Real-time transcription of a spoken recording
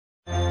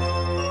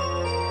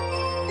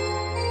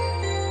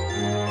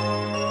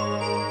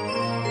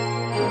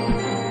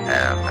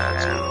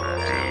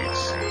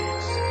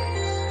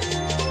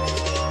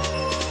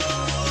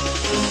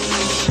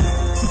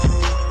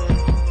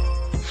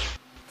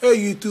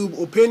there YouTube,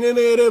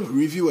 Opinionative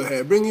Reviewer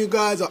here, bring you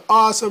guys an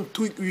awesome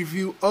tweak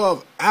review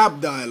of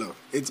AppDialer.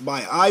 It's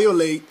by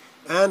iolate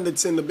and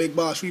it's in the Big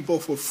Boss repo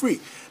for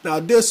free. Now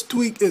this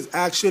tweak is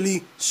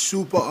actually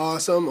super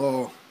awesome,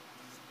 or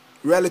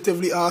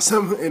relatively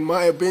awesome in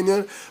my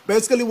opinion.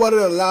 Basically what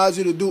it allows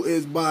you to do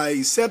is by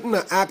setting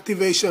an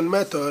activation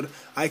method,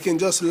 I can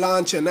just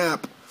launch an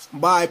app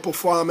by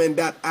performing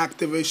that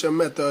activation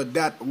method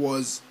that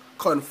was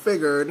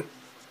configured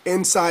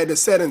inside the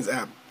settings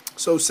app.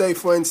 So say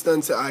for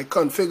instance I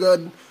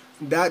configured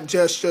that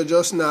gesture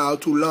just now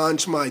to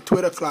launch my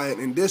Twitter client,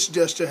 and this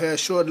gesture here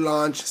should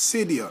launch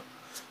Cydia,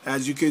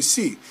 as you can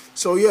see.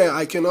 So yeah,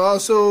 I can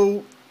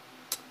also,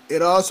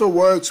 it also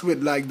works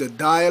with like the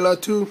dialer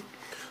too.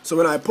 So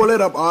when I pull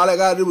it up, all I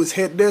gotta do is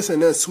hit this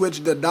and then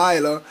switch the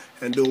dialer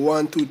and do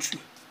 1 2 3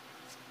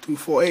 2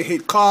 4 8,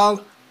 hit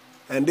call.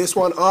 And this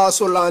one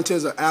also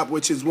launches an app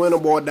which is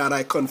winnable that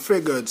I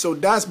configured. So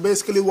that's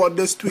basically what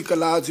this tweak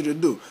allows you to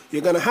do.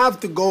 You're going to have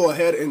to go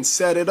ahead and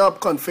set it up,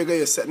 configure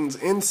your settings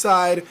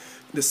inside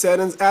the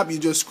settings app. You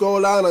just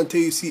scroll down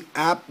until you see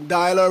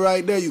AppDialer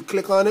right there. You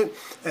click on it,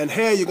 and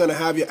here you're going to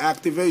have your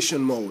activation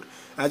mode.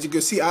 As you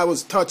can see, I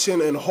was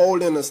touching and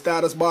holding the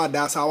status bar.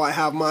 That's how I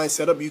have mine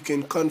set up. You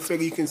can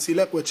configure, you can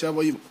select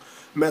whichever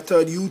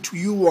method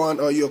you want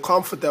or you're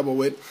comfortable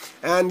with.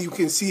 And you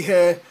can see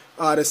here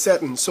the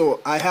settings. So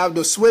I have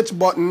the switch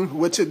button,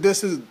 which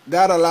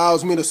that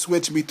allows me to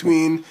switch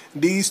between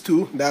these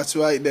two. That's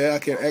right there. I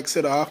can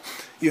exit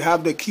off. You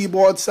have the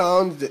keyboard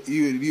sound.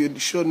 You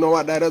should know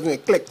what that is.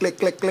 Click, click,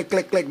 click, click,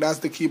 click, click. That's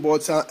the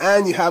keyboard sound.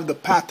 And you have the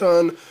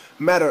pattern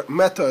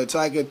method. So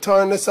I can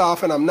turn this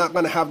off, and I'm not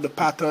going to have the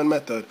pattern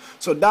method.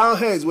 So down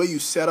here is where you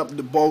set up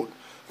the both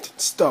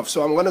stuff.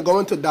 So I'm going to go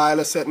into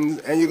dialer settings,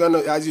 and you're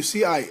going to, as you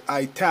see,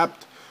 I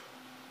tapped.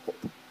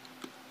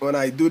 When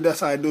I do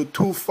this, I do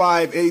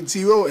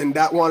 2580, and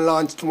that one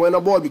launched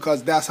winnable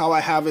because that's how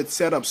I have it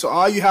set up. So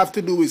all you have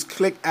to do is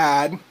click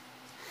add,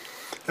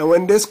 and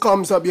when this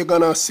comes up, you're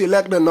gonna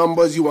select the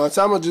numbers you want.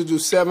 So I'm gonna just do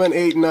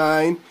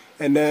 789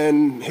 and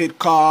then hit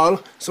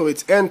call, so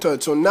it's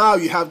entered. So now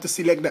you have to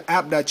select the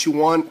app that you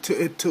want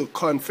it to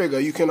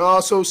configure. You can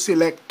also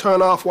select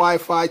turn off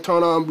Wi-Fi,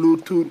 turn on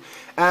Bluetooth,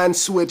 and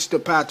switch the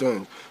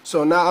pattern.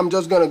 So now I'm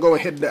just gonna go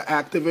and hit the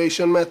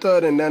activation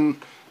method and then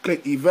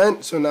click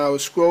event. So now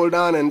scroll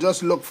down and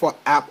just look for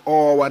app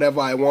or whatever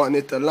I want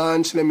it to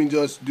launch. Let me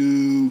just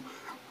do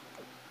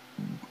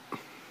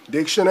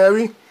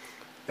dictionary,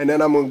 and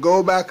then I'm gonna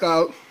go back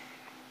out,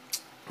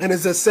 and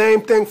it's the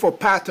same thing for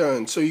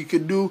pattern. So you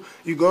could do,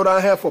 you go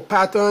down here for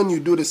pattern, you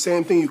do the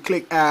same thing, you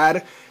click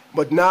add,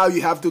 but now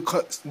you have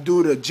to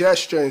do the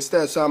gesture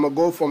instead. So I'm gonna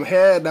go from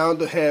here down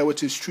to here,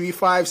 which is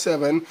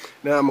 357.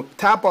 Then I'm gonna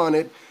tap on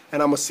it,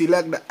 and I'm gonna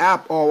select the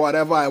app or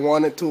whatever I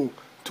want it to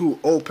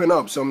open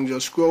up. So I'm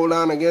just scroll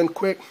down again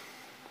quick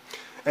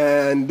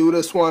and do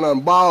this one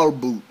on ball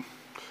boot.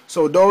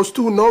 So those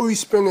two, no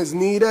respring is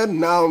needed.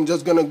 Now I'm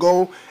just gonna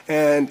go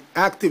and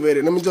activate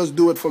it. Let me just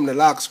do it from the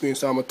lock screen.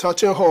 So I'm gonna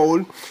touch and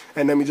hold,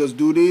 and let me just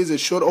do these.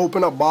 It should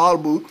open up ball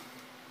boot.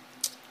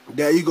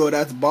 There you go,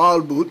 that's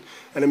ball boot.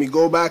 And let me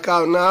go back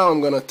out now. I'm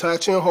gonna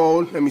touch and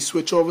hold. Let me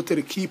switch over to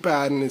the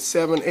keypad, and it's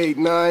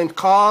 789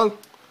 call,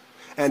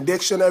 and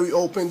dictionary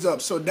opens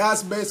up. So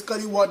that's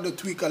basically what the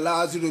tweak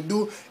allows you to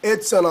do.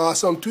 It's an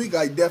awesome tweak.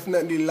 I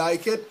definitely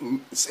like it.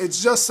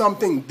 It's just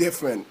something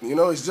different, you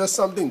know, it's just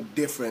something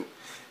different.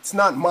 It's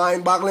not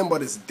mind-boggling,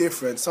 but it's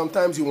different.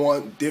 Sometimes you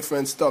want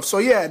different stuff. So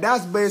yeah,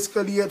 that's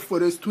basically it for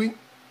this tweak.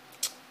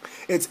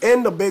 It's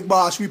in the Big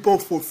Boss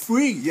repo for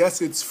free.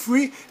 Yes, it's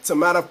free. It's a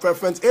matter of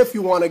preference if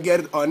you want to get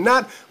it or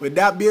not. With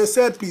that being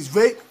said, please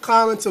rate,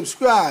 comment,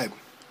 subscribe.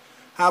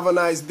 Have a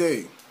nice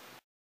day.